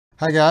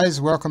Hi guys,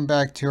 welcome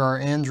back to our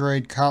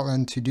Android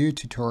Kotlin to-do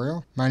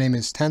tutorial. My name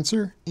is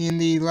Tensor. In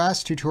the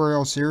last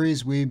tutorial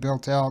series, we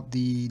built out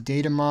the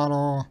data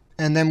model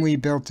and then we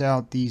built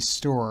out the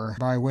store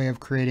by way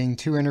of creating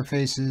two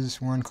interfaces,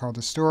 one called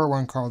a store,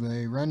 one called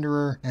a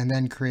renderer, and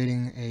then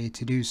creating a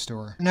to-do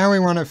store. Now we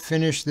want to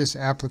finish this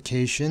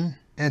application.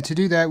 And to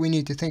do that, we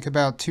need to think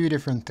about two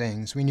different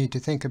things. We need to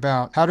think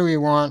about how do we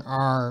want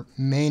our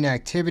main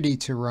activity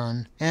to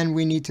run, and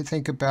we need to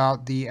think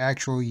about the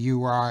actual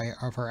UI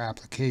of our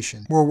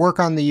application. We'll work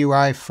on the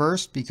UI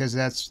first because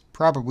that's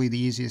probably the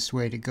easiest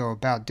way to go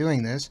about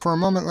doing this. For a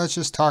moment, let's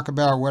just talk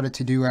about what a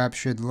to-do app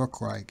should look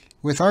like.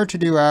 With our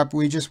to-do app,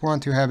 we just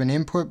want to have an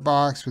input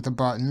box with a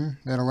button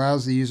that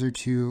allows the user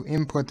to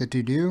input the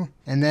to-do.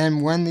 And then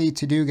when the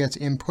to-do gets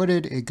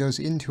inputted, it goes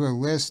into a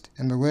list.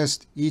 And the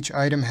list, each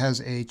item has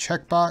a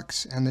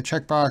checkbox. And the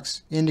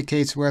checkbox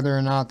indicates whether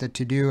or not the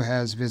to-do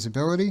has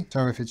visibility.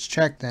 So if it's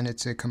checked, then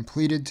it's a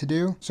completed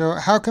to-do. So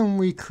how can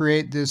we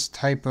create this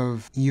type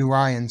of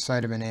UI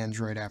inside of an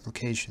Android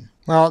application?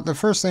 Well, the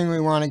first thing we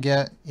want to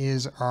get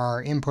is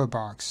our input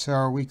box.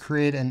 So we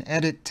create an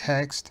edit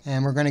text,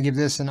 and we're going to give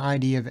this an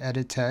ID of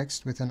edit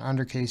text with an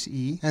undercase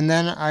E. And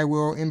then I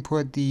will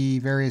input the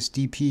various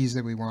DPs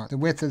that we want. The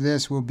width of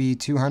this will be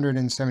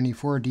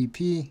 274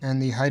 DP,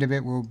 and the height of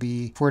it will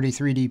be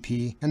 43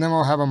 DP. And then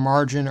we'll have a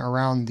margin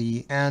around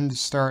the end,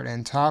 start,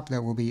 and top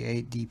that will be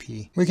 8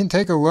 DP. We can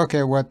take a look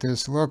at what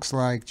this looks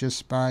like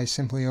just by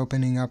simply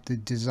opening up the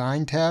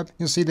design tab.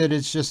 You'll see that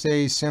it's just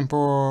a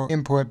simple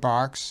input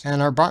box,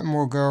 and our button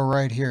will go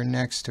right here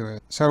next to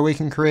it. So we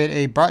can create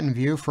a button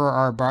view for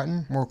our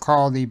button. We'll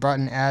call the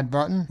button add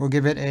button. We'll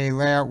give it a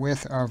layout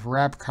width of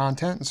wrap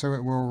content, so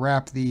it will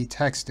wrap the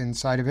text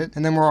inside of it.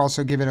 And then we'll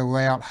also give it a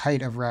layout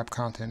height of wrap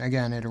content.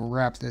 Again, it'll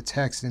wrap the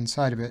text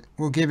inside of it.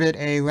 We'll give it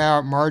a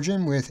layout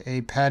margin with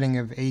a padding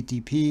of 8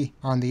 dp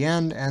on the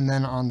end and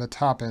then on the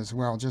top as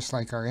well, just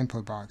like our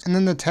input box. And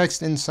then the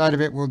text inside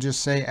of it will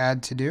just say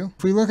add to do.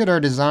 If we look at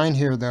our design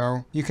here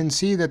though, you can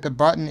see that the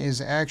button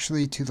is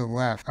actually to the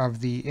left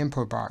of the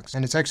input box,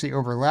 and it's actually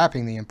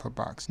overlapping the input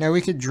box. Now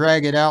we could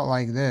drag it out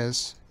like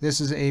this. This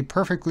is a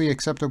perfectly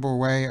acceptable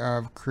way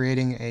of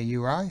creating a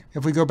UI.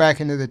 If we go back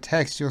into the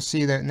text, you'll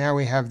see that now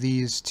we have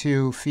these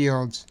two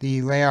fields,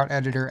 the layout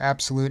editor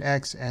absolute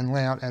X and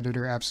layout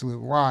editor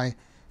absolute Y,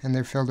 and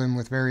they're filled in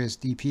with various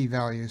DP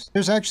values.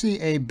 There's actually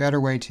a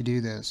better way to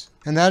do this,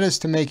 and that is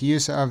to make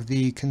use of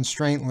the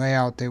constraint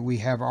layout that we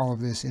have all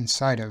of this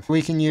inside of.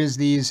 We can use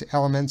these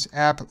elements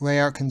app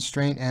layout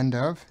constraint end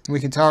of. We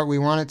can tell it we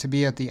want it to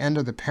be at the end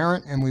of the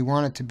parent and we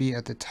want it to be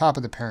at the top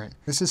of the parent.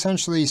 This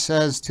essentially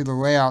says to the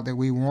layout that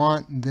we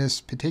want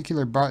this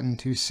particular button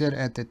to sit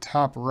at the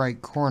top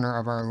right corner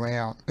of our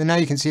layout. But now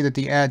you can see that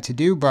the add to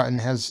do button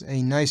has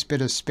a nice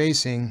bit of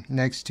spacing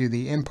next to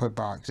the input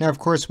box. Now of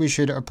course we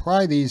should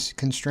apply these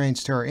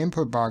constraints to our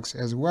input box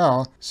as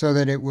well so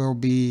that it will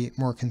be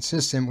more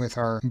consistent with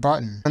our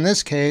button. In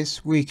this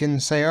case, we can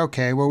say,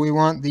 okay, well, we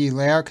want the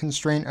layout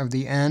constraint of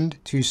the end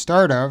to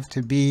start of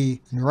to be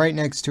right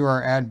next to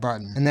our add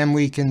button. And then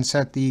we can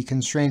set the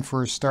constraint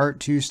for start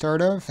to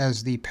start of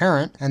as the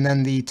parent, and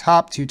then the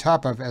top to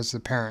top of as the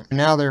parent.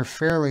 Now they're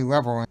fairly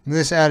level.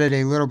 This added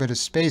a little bit of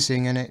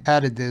spacing, and it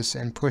added this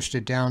and pushed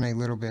it down a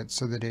little bit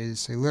so that it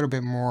is a little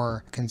bit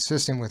more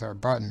consistent with our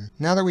button.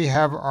 Now that we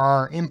have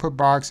our input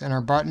box and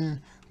our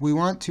button, we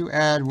want to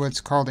add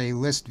what's called a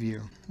list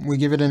view. We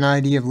give it an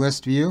ID of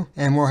list view,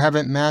 and we'll have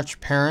it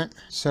match parent,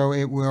 so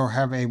it will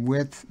have a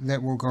width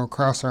that will go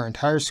across our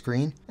entire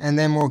screen, and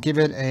then we'll give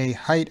it a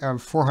height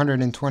of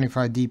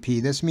 425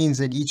 dp. This means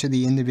that each of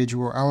the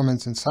individual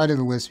elements inside of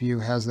the list view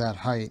has that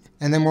height.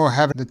 And then we'll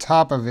have the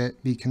top of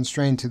it be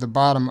constrained to the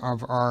bottom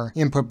of our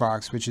input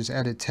box, which is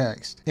edit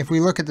text. If we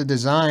look at the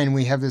design,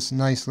 we have this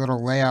nice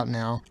little layout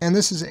now, and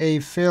this is a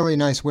fairly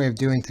nice way of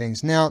doing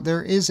things. Now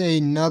there is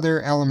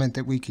another element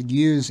that we could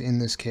use in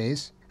this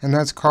case, and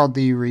that's called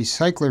the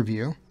recycler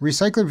view.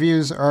 Recycler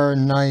views are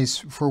nice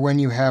for when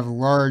you have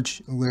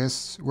large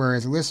lists,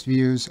 whereas list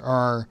views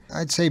are,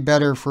 I'd say,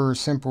 better for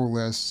simple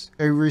lists.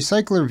 A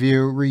recycler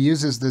view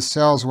reuses the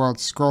cells while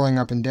it's scrolling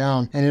up and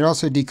down, and it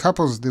also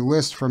decouples the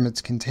list from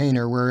its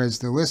container, whereas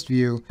the list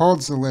view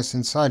holds the list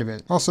inside of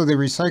it. Also, the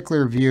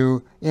recycler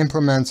view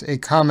implements a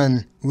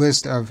common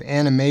list of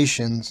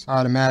animations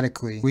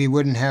automatically. We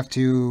wouldn't have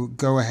to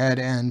go ahead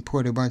and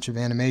put a bunch of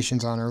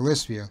animations on our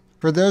list view.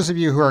 For those of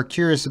you who are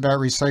curious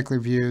about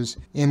recycler views,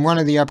 in one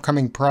of the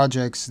upcoming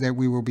projects that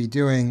we will be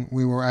doing,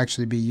 we will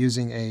actually be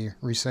using a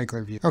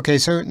recycler view. Okay,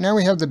 so now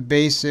we have the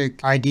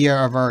basic idea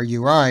of our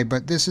UI,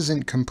 but this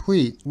isn't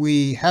complete.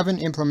 We haven't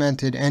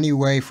implemented any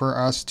way for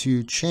us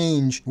to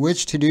change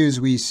which to-dos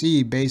we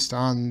see based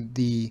on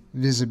the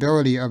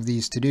visibility of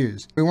these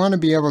to-dos. We want to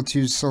be able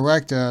to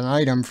select an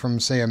item from,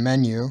 say, a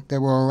menu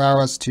that will allow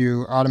us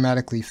to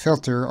automatically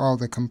filter all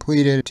the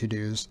completed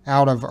to-dos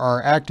out of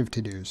our active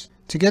to-dos.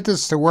 To get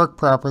this to work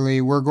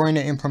properly, we're going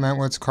to implement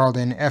what's called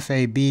an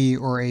FAB,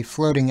 or a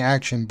floating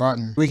action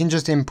button. We can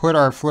just input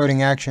our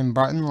floating action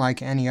button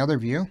like any other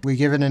view. We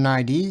give it an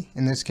ID.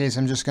 In this case,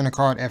 I'm just going to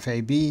call it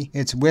FAB.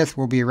 Its width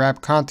will be wrap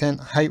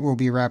content, height will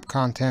be wrap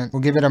content.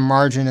 We'll give it a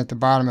margin at the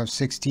bottom of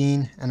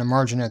 16 and a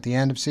margin at the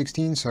end of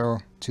 16, so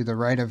to the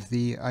right of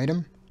the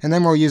item. And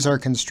then we'll use our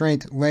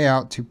constraint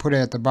layout to put it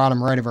at the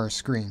bottom right of our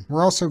screen.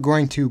 We're also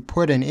going to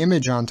put an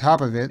image on top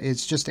of it.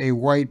 It's just a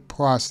white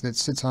plus that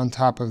sits on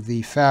top of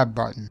the Fab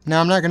button. Now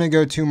I'm not going to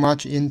go too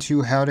much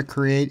into how to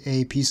create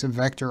a piece of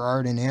vector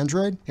art in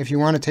Android. If you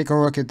want to take a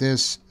look at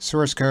this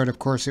source code, of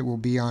course it will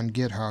be on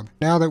GitHub.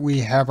 Now that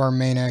we have our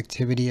main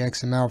activity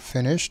XML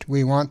finished,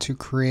 we want to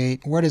create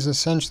what is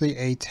essentially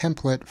a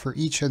template for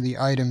each of the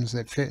items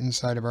that fit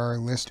inside of our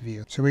list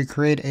view. So we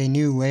create a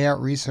new layout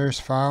resource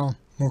file.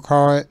 We'll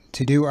call it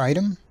to-do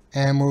item,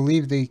 and we'll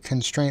leave the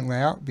constraint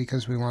layout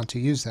because we want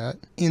to use that.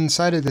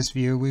 Inside of this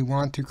view, we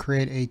want to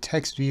create a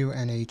text view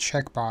and a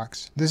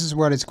checkbox. This is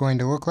what it's going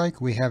to look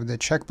like. We have the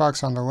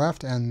checkbox on the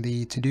left and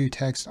the to-do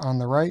text on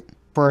the right.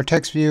 For our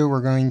text view,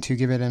 we're going to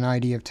give it an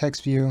ID of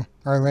text view.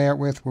 Our layout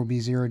width will be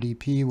 0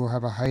 dp. We'll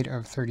have a height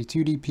of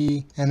 32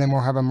 dp, and then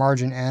we'll have a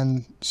margin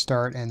and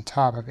start and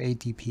top of 8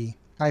 dp.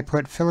 I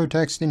put filler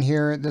text in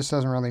here. This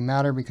doesn't really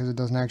matter because it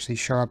doesn't actually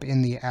show up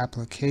in the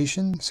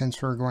application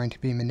since we're going to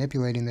be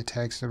manipulating the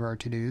text of our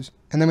to-dos.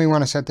 And then we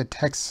want to set the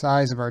text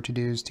size of our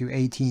to-dos to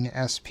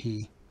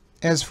 18sp.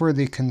 As for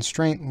the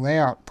constraint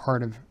layout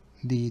part of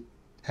the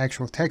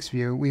actual text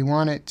view, we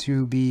want it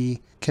to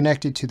be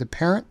connected to the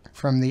parent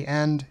from the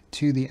end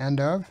to the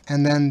end of,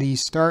 and then the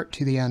start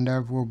to the end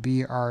of will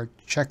be our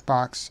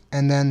checkbox,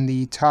 and then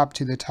the top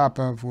to the top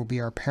of will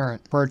be our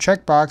parent. For our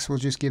checkbox, we'll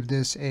just give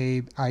this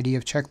a ID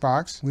of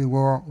checkbox. We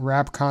will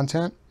wrap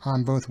content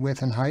on both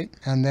width and height,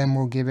 and then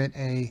we'll give it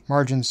a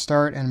margin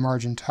start and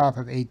margin top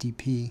of 8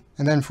 dp.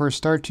 And then for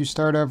start to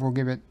start of, we'll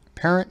give it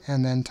parent,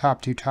 and then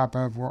top to top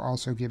of will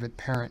also give it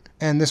parent.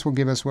 And this will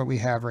give us what we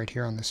have right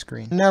here on the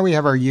screen. Now we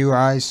have our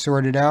UI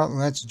sorted out.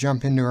 Let's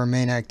jump into our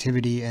main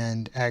activity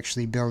and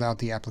actually build out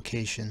the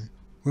application.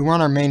 We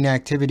want our main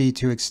activity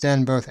to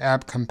extend both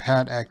app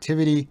compat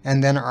activity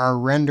and then our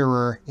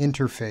renderer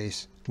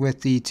interface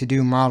with the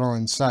to-do model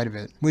inside of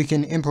it. We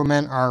can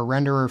implement our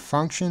renderer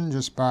function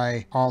just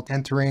by alt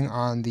entering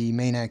on the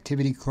main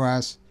activity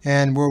class,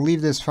 and we'll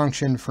leave this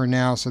function for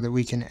now so that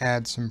we can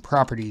add some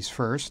properties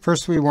first.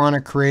 First, we want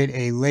to create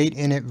a late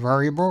init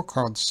variable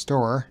called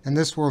store, and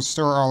this will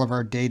store all of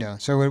our data.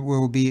 So it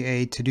will be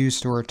a to-do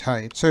store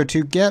type. So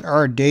to get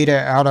our data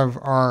out of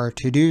our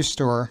to-do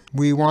store,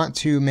 we want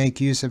to make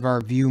use of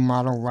our view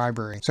model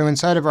library. So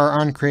inside of our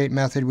onCreate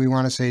method, we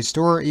want to say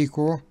store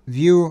equal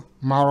view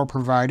model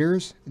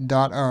providers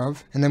dot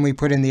of, and then we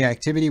put in the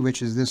activity,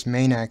 which is this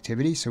main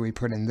activity. So we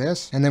put in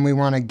this, and then we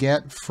want to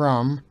get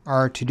from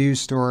our to-do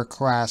store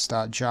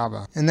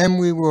class.java. And then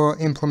we will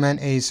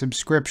implement a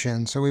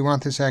subscription. So we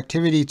want this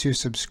activity to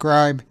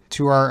subscribe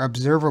to our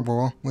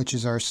observable, which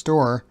is our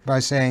store, by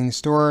saying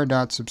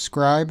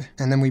store.subscribe,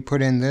 and then we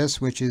put in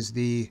this, which is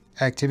the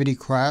activity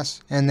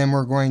class, and then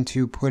we're going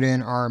to put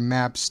in our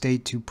map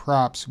state to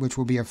props, which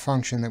will be a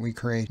function that we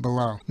create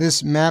below.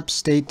 This map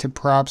state to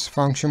props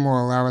function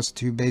will allow us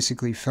to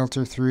basically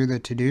filter through the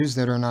to-dos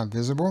that are not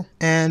visible,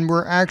 and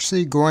we're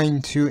actually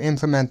going to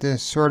implement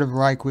this sort of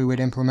like we would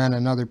implement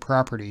another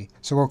property.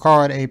 So we'll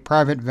call it a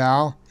private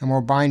val, and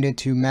we'll bind it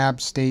to map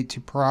state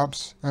to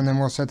props, and then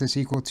we'll set this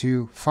equal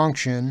to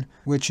function,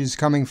 which is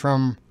coming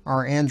from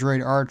our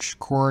Android Arch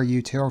core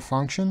util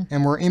function,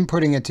 and we're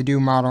inputting a to-do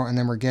model, and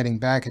then we're getting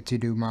back a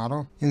to-do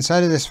model.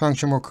 Inside of this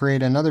function, we'll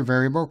create another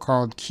variable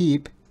called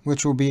keep,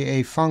 which will be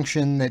a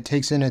function that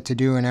takes in a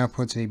to-do and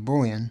outputs a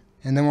boolean.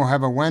 And then we'll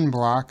have a when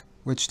block,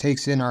 which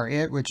takes in our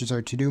it, which is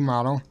our to-do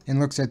model, and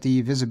looks at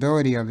the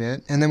visibility of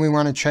it. And then we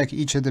want to check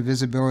each of the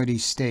visibility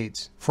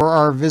states. For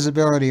our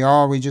visibility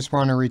all, we just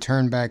want to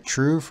return back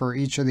true for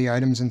each of the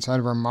items inside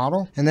of our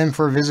model. And then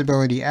for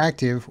visibility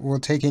active,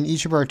 we'll take in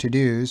each of our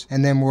to-dos,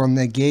 and then we'll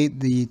negate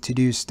the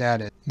to-do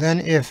status.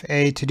 Then if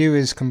a to-do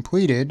is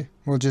completed,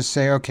 we'll just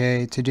say,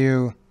 okay,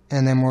 to-do,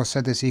 and then we'll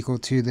set this equal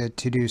to the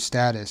to-do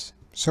status.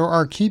 So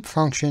our keep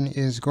function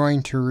is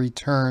going to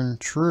return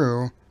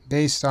true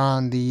based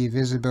on the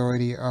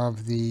visibility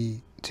of the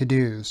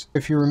to-dos.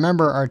 If you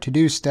remember, our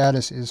to-do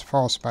status is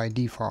false by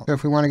default. So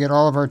if we want to get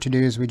all of our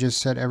to-dos, we just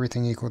set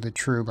everything equal to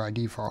true by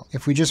default.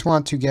 If we just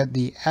want to get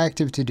the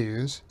active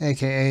to-dos,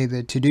 aka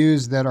the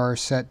to-dos that are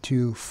set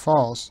to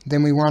false,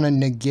 then we want to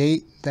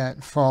negate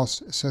that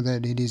false so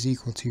that it is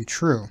equal to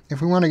true.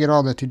 If we want to get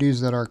all the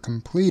to-dos that are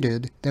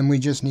completed, then we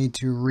just need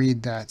to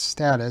read that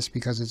status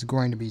because it's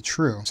going to be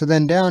true. So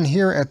then down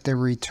here at the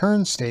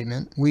return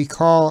statement, we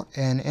call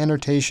an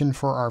annotation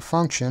for our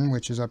function,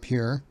 which is up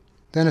here.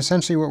 Then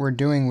essentially what we're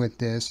doing with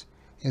this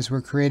is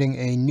we're creating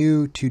a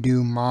new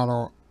to-do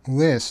model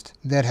list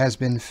that has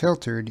been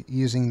filtered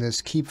using this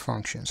keep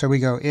function. So we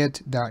go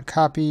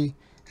it.copy,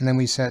 and then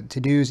we set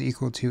to-dos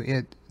equal to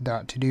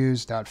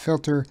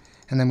it.todos.filter,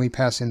 and then we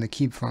pass in the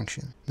keep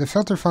function. The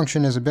filter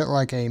function is a bit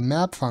like a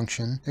map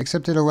function,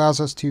 except it allows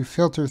us to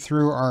filter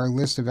through our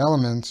list of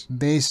elements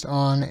based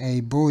on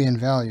a Boolean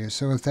value.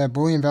 So if that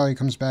Boolean value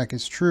comes back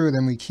as true,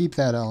 then we keep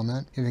that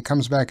element. If it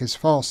comes back as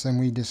false, then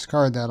we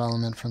discard that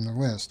element from the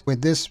list.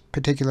 With this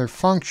particular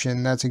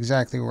function, that's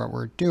exactly what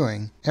we're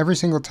doing. Every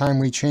single time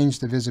we change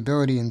the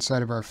visibility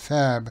inside of our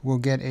fab, we'll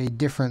get a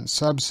different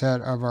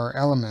subset of our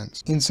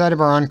elements. Inside of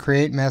our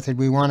onCreate method,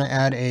 we want to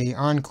add a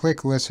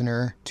onClick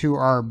listener to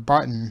our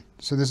button.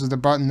 So this is the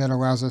button that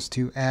allows us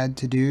to add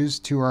to-dos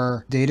to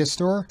our data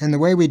store. And the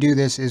way we do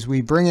this is we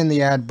bring in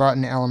the add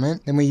button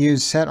element, then we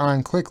use set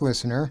on click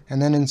listener,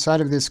 and then inside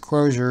of this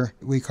closure,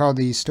 we call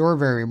the store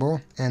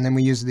variable, and then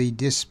we use the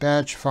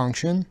dispatch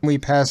function. We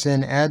pass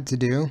in add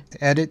to-do,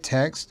 edit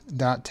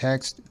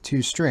text.text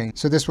to string.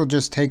 So this will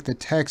just take the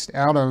text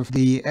out of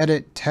the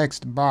edit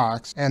text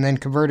box and then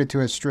convert it to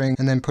a string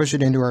and then push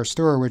it into our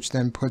store, which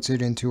then puts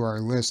it into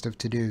our list of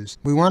to-dos.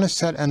 We want to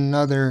set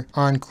another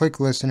on click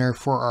listener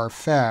for our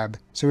fab.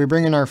 So we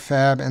bring in our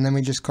fab and then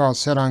we just call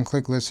set on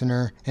click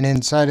listener, and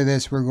inside of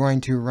this we're going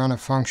to run a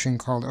function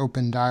called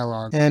open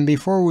dialog. And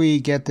before we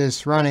get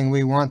this running,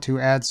 we want to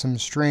add some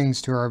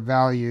strings to our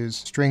values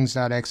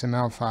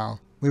strings.xml file.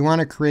 We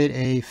want to create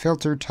a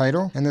filter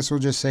title, and this will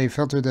just say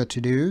filter the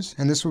to-dos,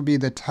 and this will be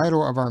the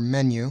title of our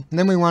menu. And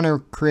then we want to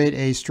create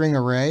a string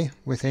array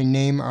with a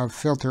name of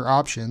filter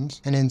options,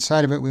 and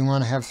inside of it we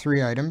want to have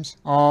 3 items,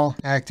 all,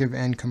 active,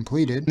 and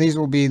completed. And these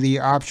will be the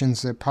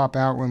options that pop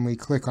out when we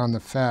click on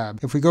the fab.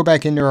 If we go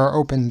back into our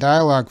open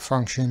dialog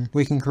function,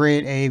 we can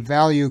create a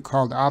value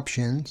called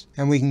options,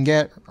 and we can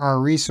get our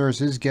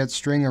resources, get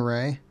string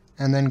array,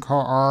 and then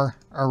call our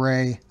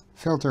array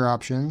filter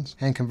options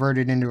and convert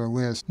it into a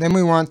list. Then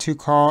we want to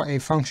call a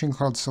function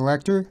called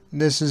selector.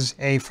 This is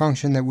a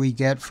function that we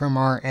get from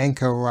our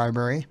Anko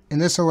library,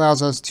 and this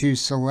allows us to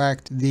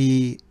select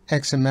the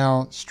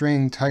XML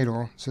string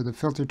title, so the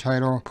filter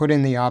title, put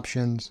in the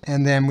options,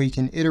 and then we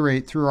can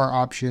iterate through our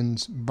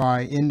options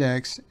by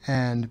index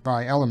and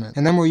by element.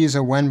 And then we'll use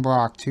a when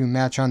block to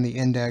match on the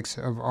index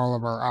of all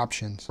of our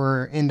options.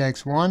 For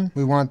index 1,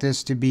 we want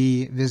this to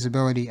be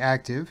visibility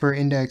active. For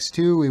index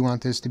 2, we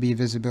want this to be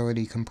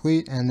visibility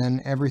complete, and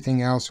then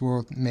everything else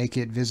will make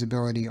it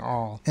visibility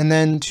all. And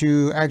then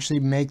to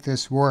actually make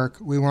this work,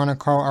 we want to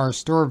call our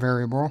store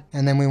variable,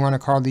 and then we want to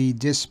call the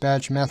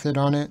dispatch method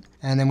on it,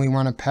 and then we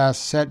want to pass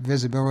set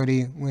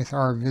visibility with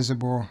our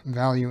visible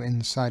value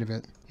inside of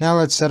it. Now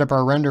let's set up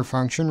our render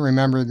function.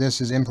 Remember,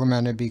 this is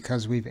implemented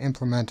because we've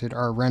implemented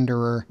our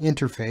renderer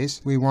interface.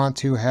 We want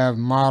to have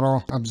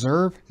model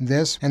observe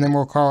this, and then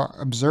we'll call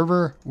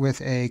observer with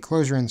a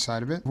closure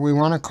inside of it. We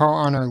want to call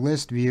on our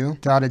list view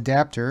dot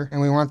adapter, and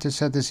we want to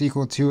set this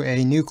equal to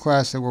a new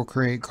class that we'll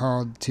create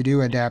called Todo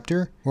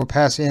Adapter. We'll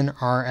pass in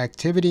our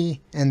activity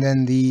and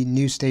then the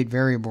new state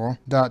variable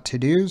dot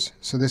to-dos.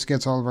 So this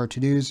gets all of our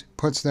to-dos,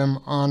 puts them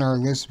on our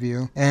list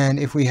view,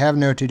 and if we have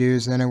no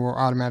to-dos, then it will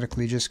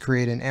automatically just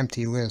create an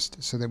empty list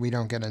so that we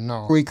don't get a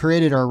null. We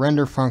created our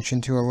render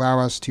function to allow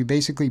us to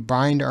basically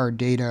bind our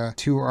data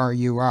to our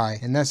UI,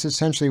 and that's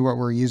essentially what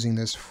we're using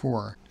this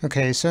for.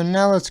 Okay, so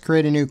now let's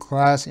create a new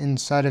class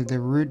inside of the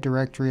root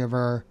directory of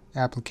our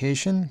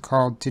application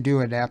called Todo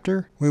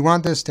Adapter. We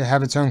want this to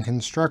have its own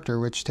constructor,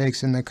 which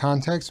takes in the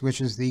context,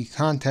 which is the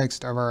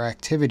context of our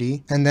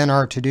activity, and then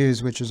our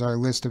to-dos, which is our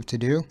list of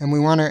to-do. And we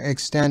want to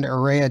extend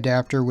array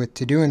adapter with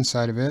to-do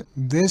inside of it.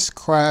 This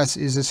class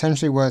is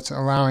essentially what's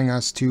allowing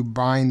us to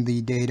bind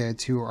the data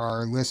to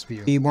our list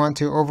view. We want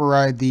to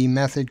override the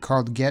method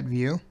called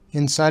getView.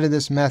 Inside of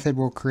this method,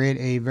 we'll create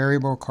a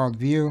variable called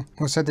view.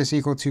 We'll set this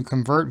equal to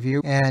convert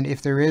view, and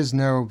if there is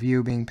no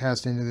view being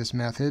passed into this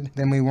method,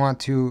 then we want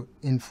to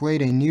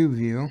inflate a new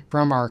view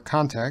from our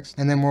context,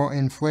 and then we'll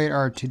inflate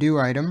our to-do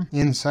item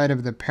inside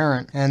of the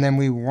parent, and then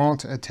we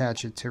won't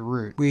attach it to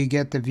root. We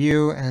get the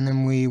view, and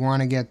then we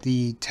want to get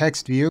the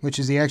text view, which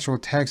is the actual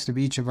text of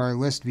each of our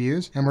list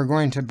views, and we're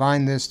going to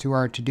bind this to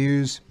our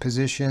to-dos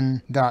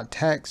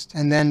position.text,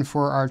 and then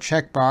for our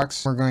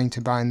checkbox, we're going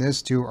to bind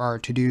this to our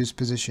to-dos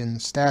position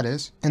status,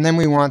 and then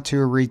we want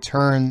to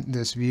return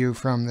this view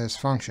from this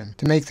function.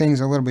 To make things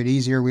a little bit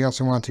easier, we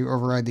also want to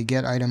override the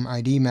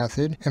getItemID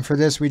method, and for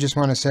this we just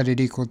want to set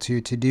it equal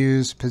to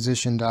to-dos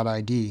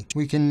position.id.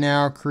 We can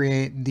now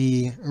create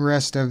the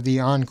rest of the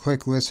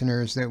on-click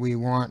listeners that we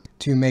want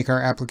to make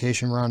our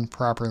application run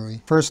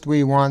properly. First,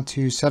 we want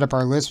to set up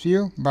our list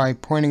view by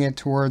pointing it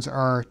towards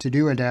our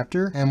to-do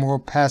adapter, and we'll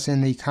pass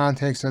in the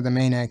context of the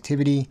main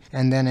activity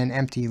and then an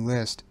empty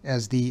list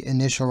as the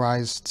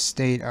initialized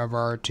state of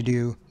our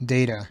to-do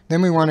data.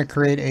 Then we want to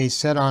create a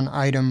set on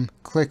item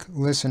click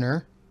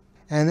listener,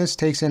 and this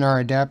takes in our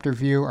adapter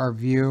view, our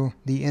view,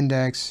 the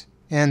index,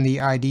 and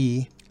the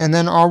ID. And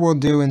then all we'll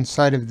do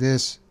inside of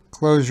this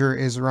closure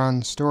is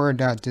run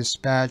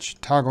store.dispatch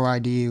toggle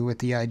ID with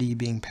the ID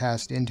being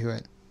passed into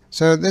it.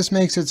 So this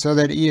makes it so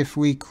that if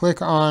we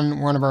click on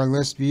one of our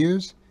list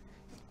views,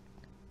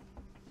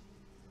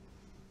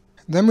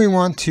 Then we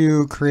want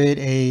to create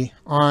a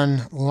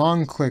on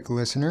long click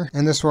listener,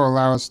 and this will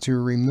allow us to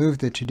remove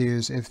the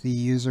to-dos if the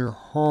user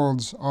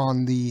holds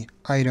on the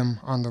item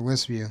on the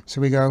list view.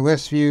 So we go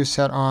list view,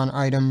 set on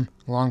item,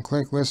 long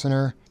click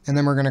listener, and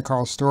then we're going to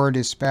call store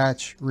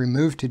dispatch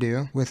remove to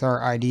do with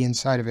our ID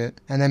inside of it.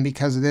 And then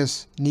because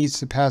this needs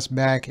to pass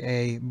back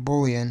a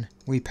boolean,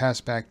 we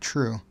pass back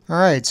true.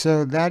 Alright,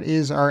 so that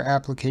is our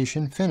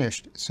application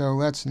finished. So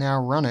let's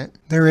now run it.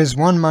 There is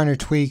one minor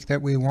tweak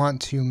that we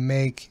want to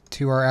make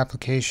to our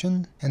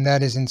application, and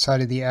that is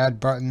inside of the add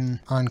button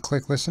on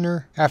click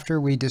listener. After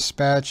we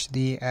dispatch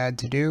the add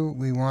to do,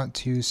 we want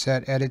to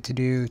set edit to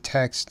do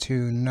text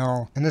to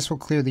null, and this will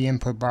clear the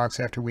input box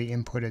after we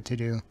input a to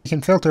do. We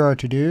can filter our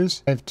to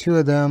dos. I have 2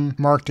 of them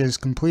marked as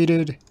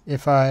completed.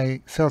 If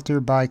I filter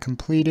by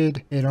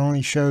completed, it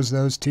only shows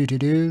those 2 to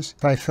dos.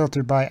 If I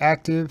filter by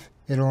active,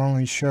 it'll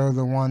only show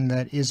the one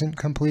that isn't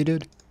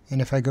completed.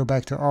 And if I go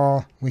back to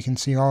all, we can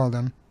see all of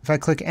them. If I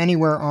click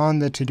anywhere on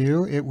the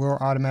to-do, it will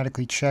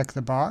automatically check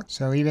the box.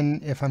 So even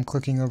if I'm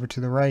clicking over to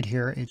the right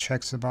here, it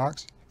checks the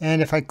box.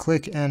 And if I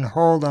click and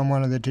hold on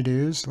one of the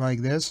to-dos like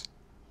this,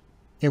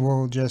 it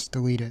will just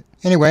delete it.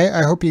 Anyway,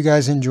 I hope you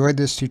guys enjoyed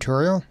this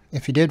tutorial.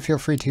 If you did, feel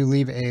free to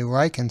leave a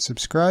like and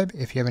subscribe.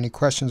 If you have any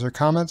questions or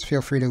comments,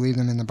 feel free to leave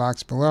them in the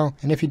box below.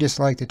 And if you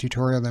disliked the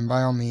tutorial, then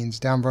by all means,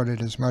 downvote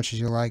it as much as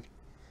you like.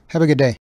 Have a good day.